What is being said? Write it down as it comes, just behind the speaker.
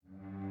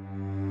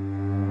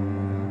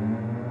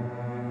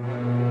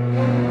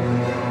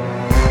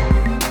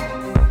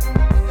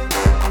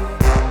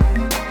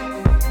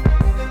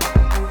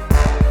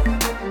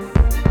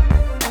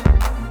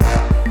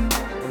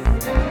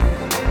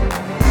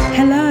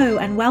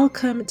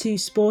welcome to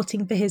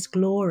Sporting for His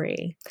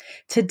Glory.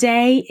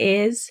 Today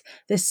is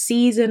the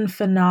season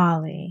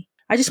finale.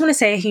 I just want to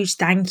say a huge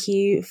thank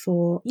you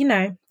for,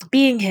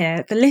 being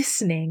here, for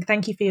listening.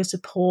 Thank you for your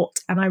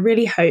support. And I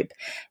really hope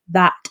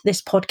that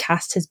this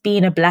podcast has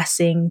been a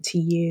blessing to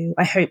you.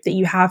 I hope that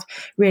you have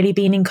really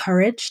been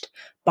encouraged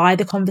by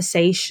the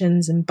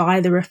conversations and by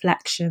the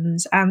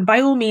reflections. And by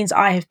all means,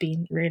 I have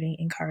been really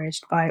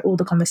encouraged by all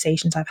the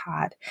conversations I've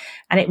had.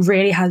 And it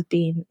really has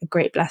been a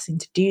great blessing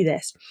to do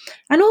this.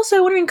 And also,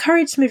 I want to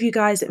encourage some of you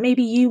guys that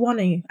maybe you want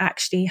to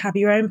actually have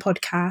your own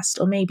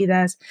podcast, or maybe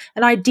there's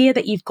an idea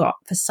that you've got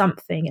for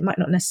something. It might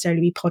not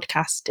necessarily be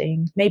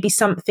podcasting, maybe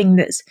something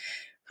that's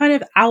kind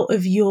of out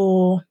of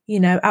your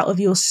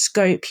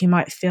scope. You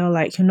might feel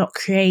like you're not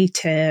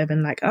creative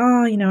and like,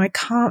 I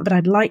can't, but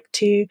I'd like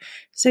to.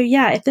 So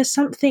yeah, if there's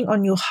something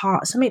on your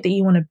heart, something that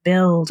you want to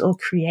build or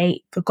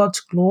create for God's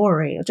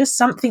glory, or just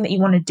something that you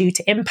want to do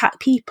to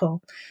impact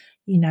people,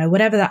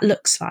 whatever that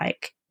looks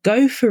like,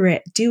 go for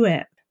it, do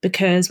it.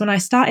 Because when I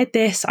started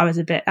this, I was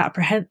a bit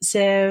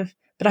apprehensive,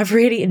 but I've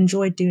really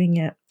enjoyed doing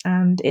it.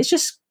 And it's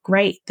just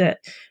great that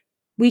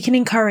we can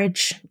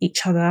encourage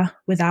each other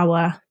with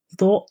our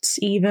thoughts,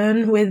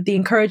 even with the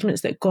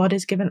encouragements that God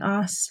has given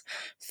us.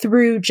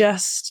 Through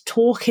just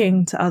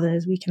talking to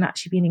others, we can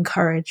actually be an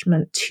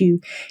encouragement to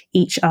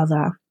each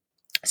other.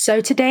 So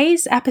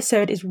today's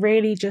episode is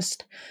really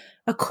just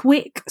a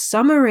quick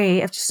summary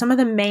of just some of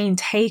the main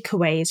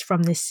takeaways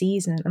from this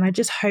season. And I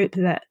just hope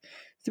that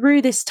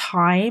through this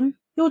time,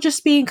 you'll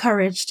just be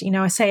encouraged.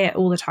 I say it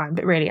all the time,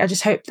 but really, I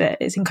just hope that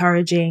it's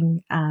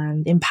encouraging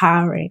and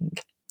empowering.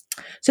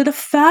 So the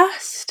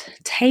first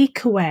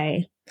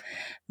takeaway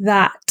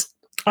that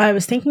I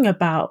was thinking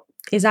about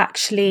is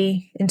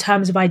actually in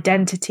terms of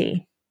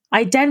identity.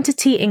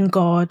 Identity in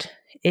God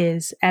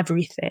is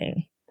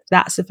everything.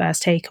 That's the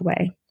first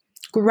takeaway.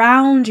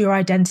 Ground your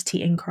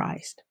identity in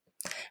Christ.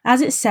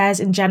 As it says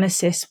in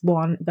Genesis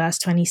 1, verse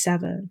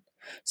 27,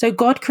 so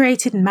God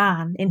created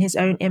man in his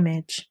own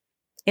image.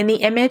 In the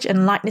image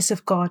and likeness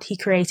of God, he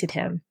created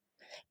him.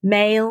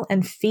 Male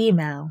and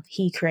female,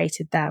 he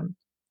created them.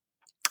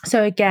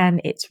 So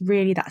again, it's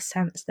really that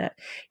sense that,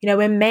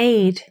 we're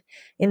made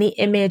in the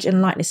image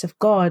and likeness of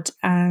God.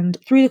 And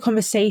through the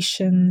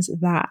conversations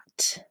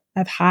that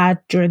I've had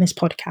during this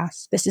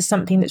podcast, this is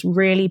something that's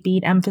really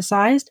been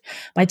emphasized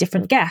by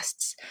different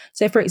guests.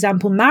 So for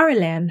example,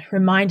 Marilyn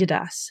reminded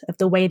us of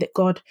the way that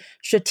God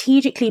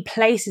strategically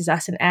places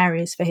us in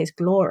areas for his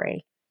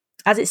glory.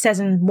 As it says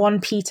in 1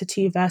 Peter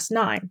 2, verse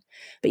 9,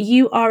 but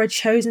you are a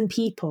chosen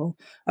people,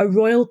 a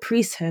royal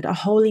priesthood, a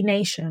holy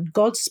nation,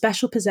 God's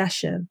special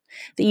possession,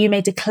 that you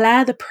may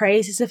declare the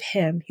praises of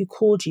him who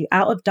called you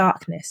out of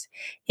darkness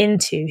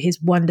into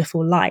his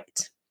wonderful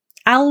light.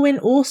 Alwyn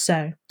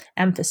also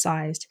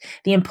emphasized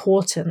the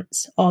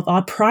importance of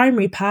our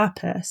primary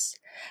purpose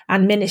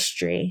and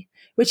ministry,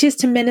 which is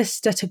to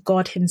minister to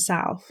God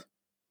himself.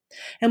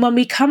 And when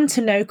we come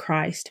to know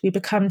Christ, we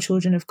become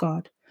children of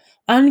God.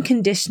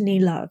 Unconditionally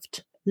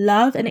loved,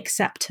 love and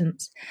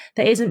acceptance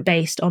that isn't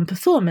based on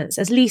performance,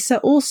 as Lisa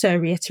also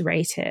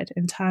reiterated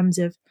in terms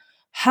of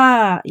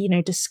her,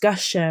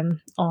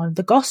 discussion on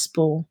the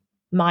gospel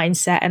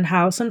mindset and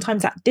how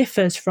sometimes that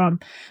differs from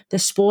the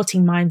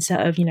sporting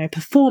mindset of,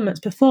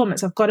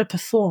 performance, I've got to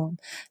perform.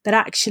 That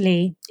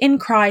actually in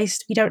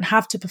Christ, we don't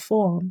have to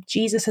perform.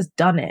 Jesus has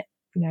done it.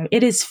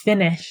 It is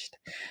finished,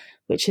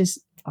 which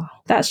is,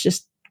 that's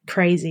just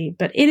crazy,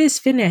 but it is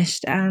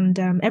finished, and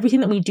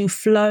everything that we do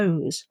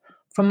flows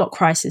from what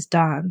Christ has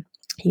done,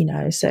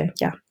 so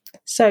yeah,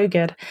 so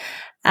good.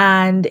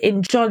 And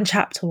in John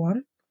chapter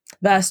 1,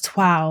 verse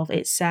 12,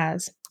 it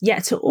says,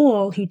 yet to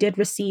all who did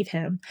receive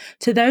him,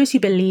 to those who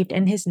believed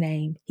in his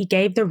name, he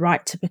gave the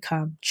right to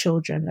become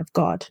children of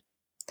God.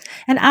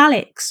 And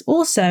Alex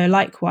also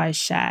likewise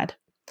shared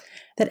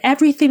that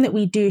everything that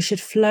we do should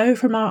flow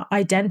from our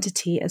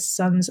identity as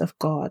sons of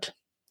God.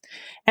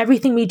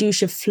 Everything we do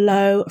should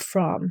flow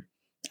from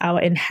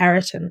our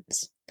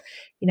inheritance,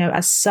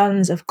 as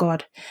sons of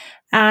God.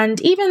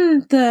 And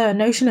even the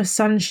notion of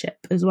sonship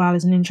as well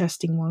is an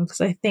interesting one, because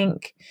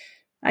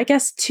I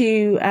guess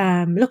to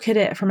look at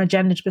it from a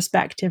gendered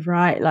perspective,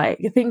 right? Like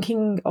you're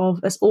thinking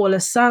of us all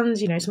as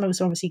sons, some of us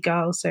are obviously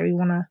girls, so we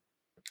want to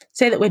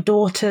say that we're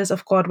daughters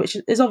of God, which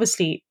is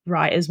obviously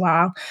right as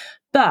well.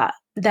 But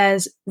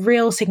there's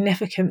real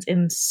significance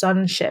in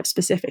sonship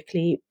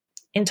specifically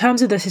in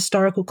terms of the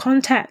historical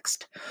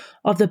context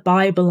of the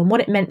Bible and what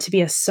it meant to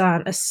be a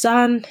son. A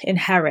son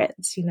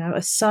inherits,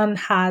 a son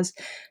has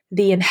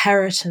the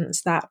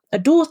inheritance that a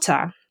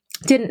daughter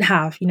didn't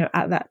have,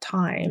 at that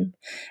time.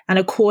 And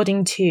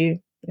according to,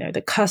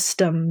 the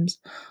customs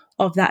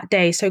of that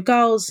day. So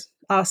girls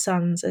are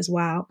sons as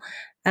well.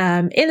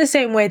 In the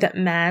same way that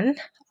men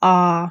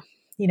are,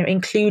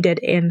 included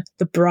in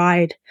the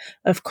bride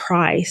of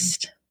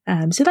Christ.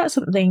 So that's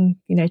something,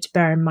 to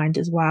bear in mind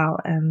as well.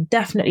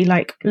 Definitely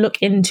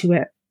look into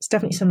it. It's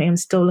definitely something I'm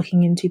still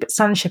looking into, but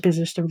sonship is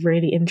just a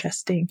really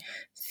interesting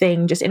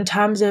thing, just in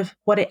terms of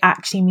what it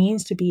actually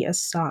means to be a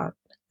son.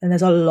 And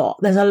there's a lot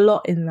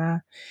in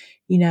there,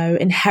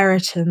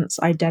 inheritance,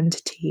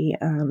 identity,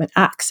 and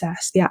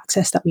access, the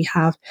access that we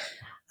have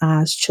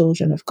as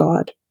children of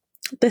God.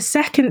 The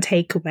second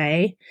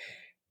takeaway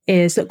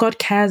is that God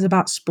cares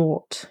about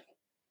sport.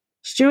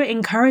 Stuart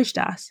encouraged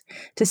us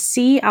to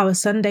see our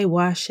Sunday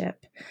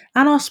worship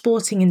and our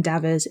sporting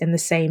endeavours in the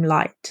same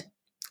light.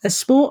 A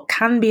sport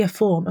can be a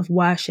form of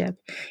worship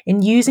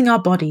in using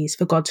our bodies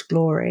for God's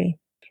glory.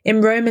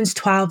 In Romans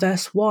 12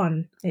 verse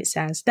 1, it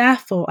says,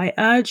 "Therefore I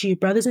urge you,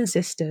 brothers and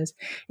sisters,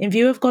 in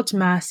view of God's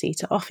mercy,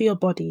 to offer your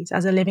bodies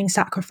as a living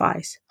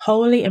sacrifice,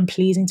 holy and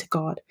pleasing to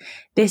God.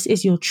 This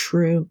is your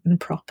true and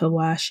proper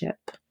worship."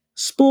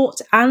 Sport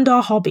and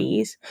our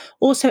hobbies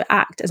also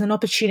act as an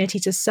opportunity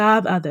to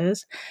serve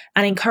others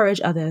and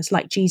encourage others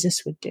like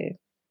Jesus would do.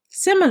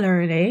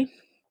 Similarly,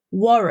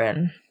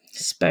 Warren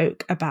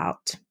spoke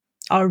about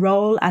our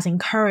role as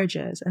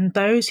encouragers and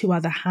those who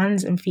are the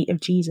hands and feet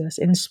of Jesus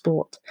in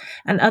sport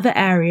and other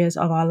areas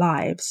of our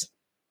lives.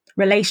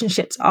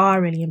 Relationships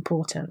are really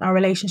important. Our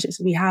relationships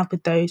that we have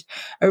with those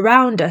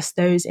around us,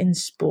 those in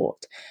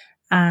sport.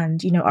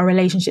 And, our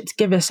relationships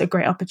give us a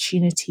great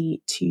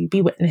opportunity to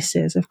be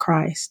witnesses of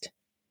Christ.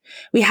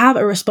 We have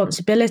a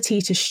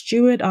responsibility to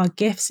steward our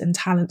gifts and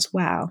talents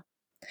well.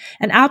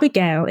 And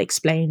Abigail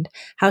explained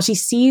how she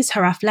sees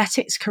her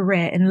athletics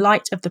career in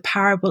light of the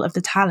parable of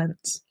the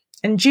talents.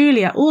 And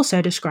Julia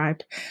also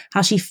described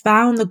how she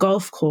found the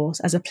golf course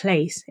as a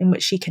place in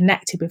which she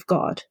connected with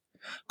God.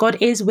 God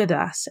is with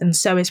us and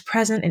so is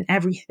present in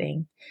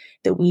everything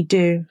that we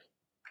do.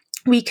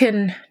 We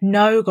can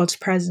know God's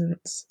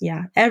presence,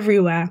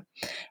 everywhere.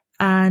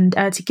 And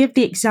to give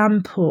the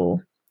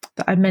example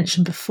that I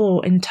mentioned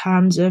before in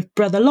terms of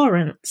Brother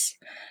Lawrence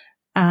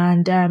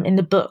and in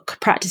the book,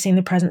 Practicing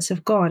the Presence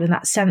of God, in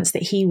that sense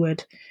that he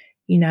would,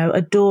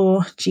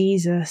 adore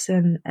Jesus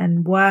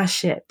and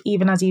worship.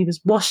 Even as he was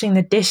washing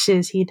the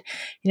dishes, he'd,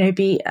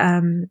 be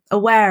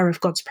aware of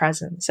God's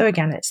presence. So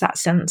again, it's that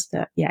sense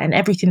that, in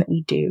everything that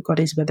we do,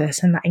 God is with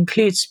us, and that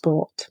includes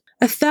sport.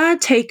 A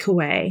third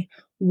takeaway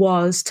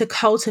was to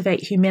cultivate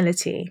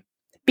humility.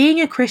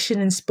 Being a Christian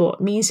in sport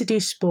means to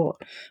do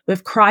sport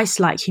with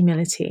Christ-like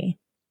humility.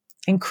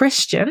 And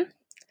Christian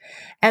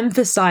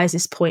emphasized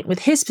this point with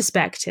his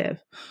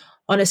perspective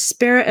on a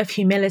spirit of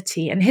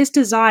humility and his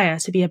desire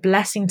to be a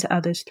blessing to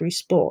others through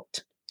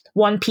sport.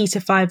 1 Peter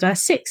 5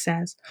 verse 6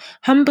 says,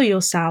 "Humble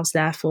yourselves,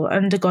 therefore,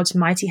 under God's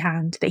mighty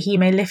hand, that he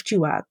may lift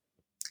you up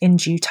in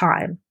due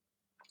time."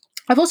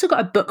 I've also got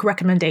a book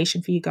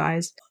recommendation for you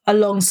guys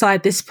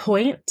alongside this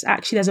point.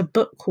 Actually, there's a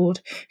book called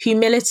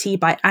Humility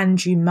by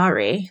Andrew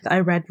Murray that I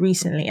read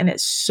recently, and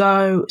it's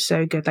so,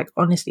 so good. Like,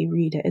 honestly,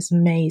 read it. It's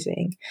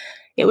amazing.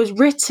 It was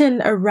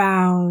written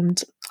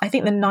around, I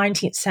think, the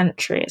 19th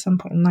century, at some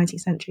point in the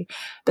 19th century.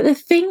 But the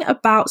thing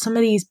about some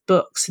of these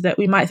books that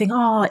we might think,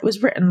 it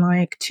was written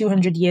like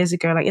 200 years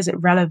ago, like, is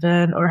it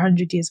relevant, or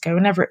 100 years ago,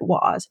 whenever it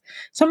was.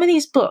 Some of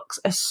these books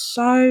are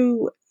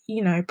so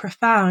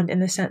profound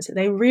in the sense that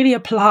they really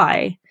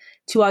apply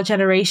to our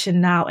generation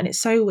now. And it's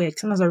so weird.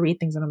 Sometimes I read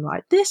things and I'm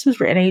like, this was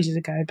written ages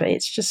ago, but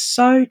it's just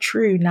so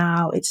true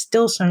now. It's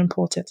still so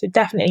important. So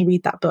definitely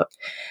read that book.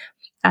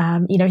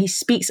 He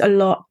speaks a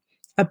lot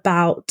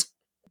about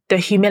the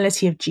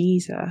humility of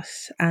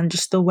Jesus and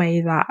just the way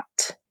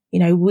that,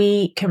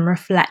 we can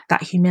reflect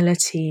that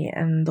humility,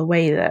 and the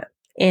way that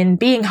in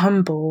being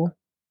humble,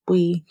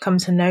 we come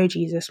to know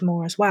Jesus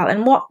more as well,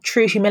 and what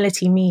true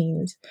humility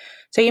means.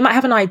 So you might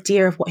have an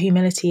idea of what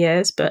humility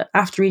is, but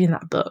after reading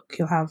that book,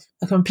 you'll have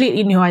a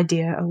completely new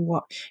idea of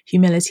what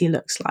humility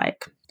looks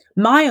like.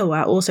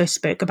 Myowa also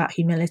spoke about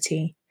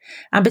humility,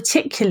 and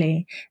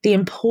particularly the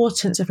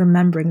importance of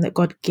remembering that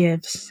God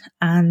gives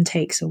and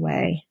takes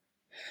away.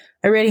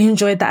 I really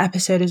enjoyed that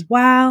episode as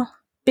well.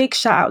 Big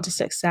shout out to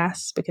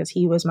Success, because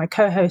he was my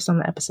co-host on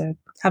the episode.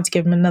 I have to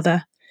give him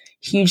another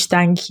huge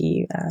thank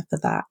you for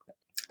that.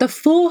 The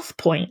fourth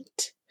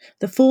point,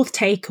 the fourth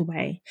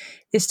takeaway,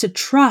 is to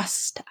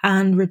trust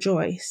and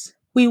rejoice.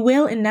 We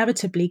will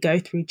inevitably go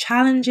through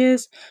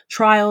challenges,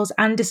 trials,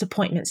 and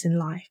disappointments in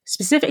life.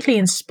 Specifically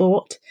in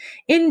sport,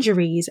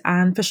 injuries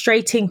and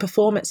frustrating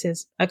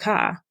performances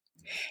occur.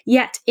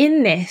 Yet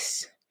in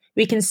this,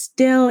 we can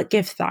still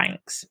give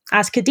thanks,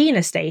 as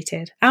Kadina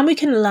stated, and we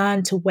can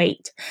learn to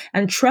wait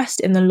and trust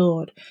in the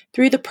Lord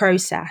through the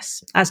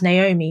process, as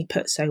Naomi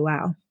put so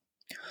well.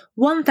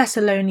 1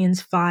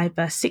 Thessalonians 5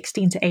 verse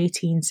 16 to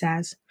 18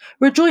 says,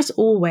 "Rejoice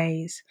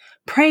always,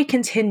 pray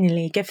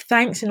continually, give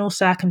thanks in all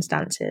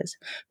circumstances,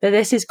 for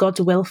this is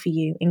God's will for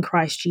you in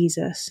Christ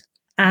Jesus."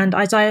 And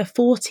Isaiah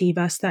 40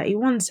 verse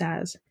 31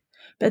 says,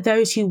 "But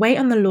those who wait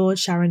on the Lord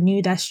shall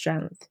renew their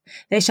strength.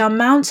 They shall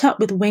mount up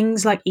with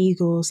wings like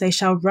eagles. They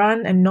shall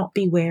run and not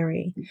be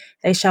weary.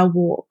 They shall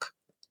walk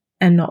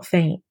and not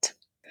faint."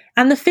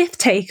 And the fifth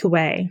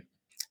takeaway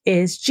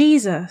is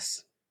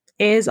Jesus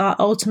is our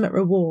ultimate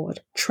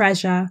reward,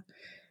 treasure,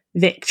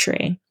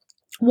 victory.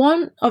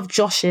 One of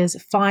Josh's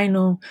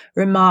final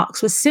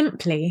remarks was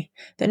simply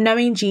that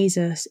knowing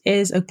Jesus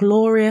is a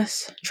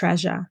glorious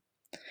treasure.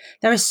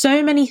 There are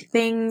so many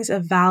things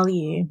of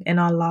value in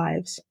our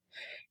lives.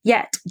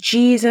 Yet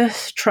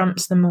Jesus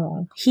trumps them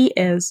all. He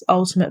is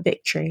ultimate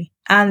victory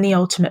and the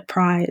ultimate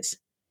prize.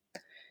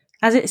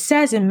 As it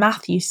says in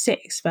Matthew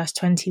 6, verse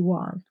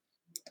 21,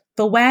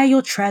 "For where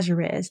your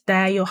treasure is,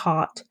 there your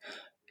heart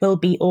will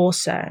be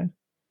also."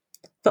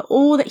 For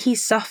all that he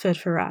suffered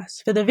for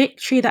us, for the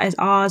victory that is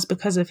ours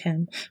because of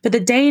him, for the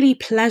daily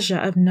pleasure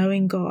of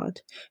knowing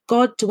God,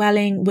 God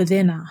dwelling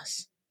within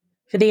us,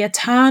 for the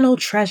eternal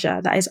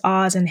treasure that is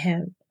ours in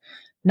him,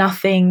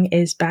 nothing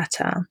is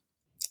better.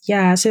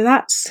 Yeah, so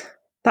that's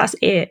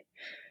it.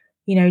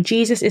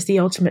 Jesus is the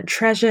ultimate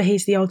treasure.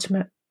 He's the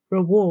ultimate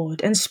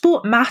reward. And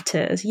sport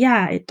matters.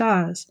 Yeah, it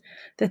does.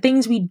 The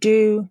things we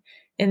do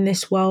in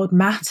this world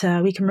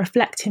matter. We can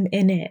reflect him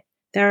in it.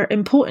 They're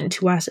important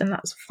to us, and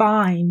that's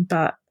fine.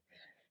 But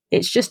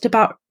it's just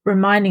about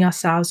reminding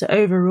ourselves that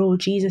overall,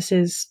 Jesus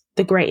is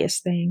the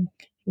greatest thing.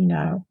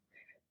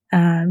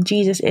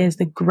 Jesus is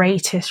the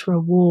greatest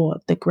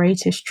reward, the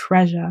greatest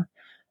treasure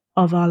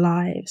of our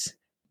lives.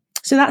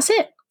 So that's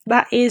it.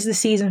 That is the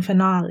season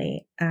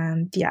finale.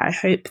 And yeah, I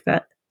hope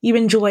that you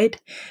enjoyed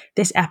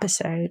this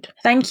episode.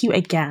 Thank you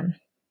again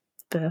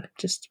for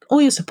just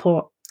all your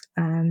support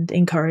and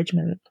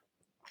encouragement.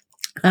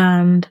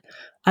 And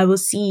I will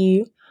see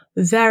you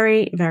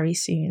very, very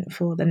soon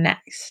for the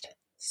next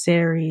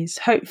series.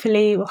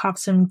 Hopefully we'll have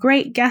some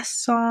great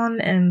guests on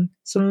and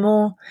some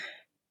more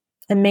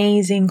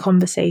amazing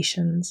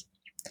conversations.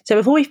 So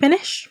before we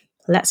finish,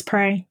 let's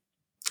pray.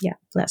 Yeah,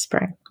 let's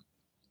pray.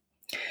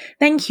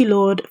 Thank you,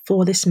 Lord,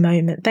 for this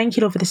moment. Thank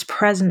you, Lord, for this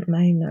present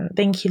moment.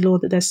 Thank you,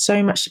 Lord, that there's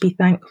so much to be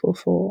thankful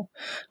for.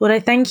 Lord, I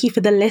thank you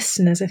for the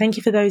listeners. I thank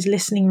you for those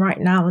listening right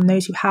now and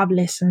those who have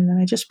listened.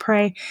 And I just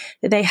pray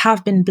that they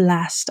have been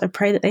blessed. I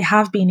pray that they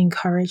have been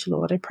encouraged,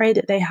 Lord. I pray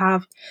that they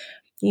have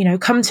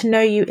come to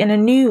know you in a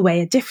new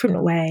way, a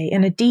different way,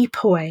 in a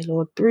deeper way,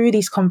 Lord, through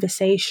these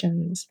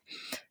conversations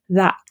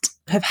that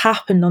have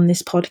happened on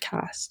this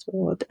podcast,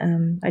 Lord.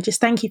 I just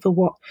thank you for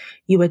what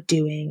you are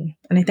doing.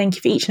 And I thank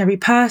you for each and every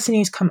person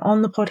who's come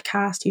on the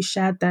podcast, who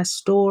shared their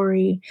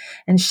story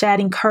and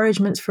shared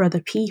encouragements for other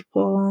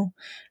people.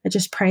 I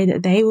just pray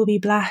that they will be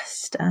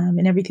blessed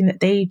in everything that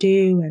they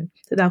do, and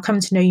that they'll come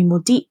to know you more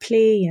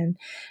deeply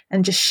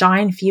and just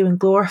shine for you and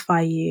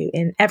glorify you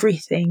in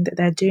everything that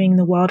they're doing in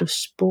the world of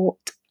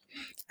sport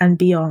and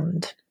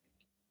beyond.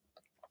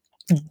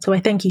 So I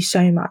thank you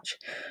so much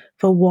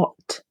for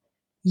what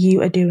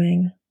you are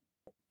doing.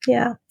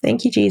 Yeah,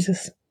 thank you,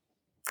 Jesus.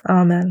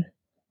 Amen.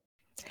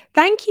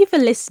 Thank you for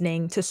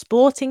listening to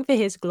Sporting for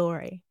His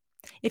Glory.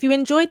 If you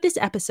enjoyed this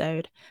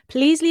episode,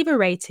 please leave a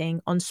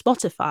rating on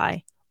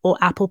Spotify or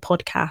Apple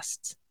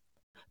Podcasts.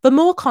 For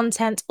more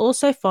content,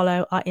 also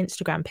follow our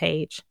Instagram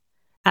page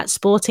at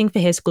Sporting for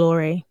His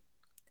Glory.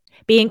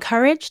 Be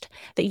encouraged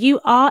that you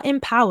are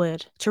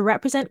empowered to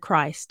represent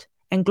Christ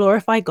and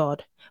glorify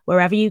God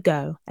wherever you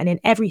go and in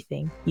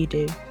everything you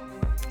do.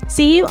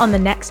 See you on the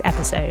next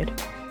episode.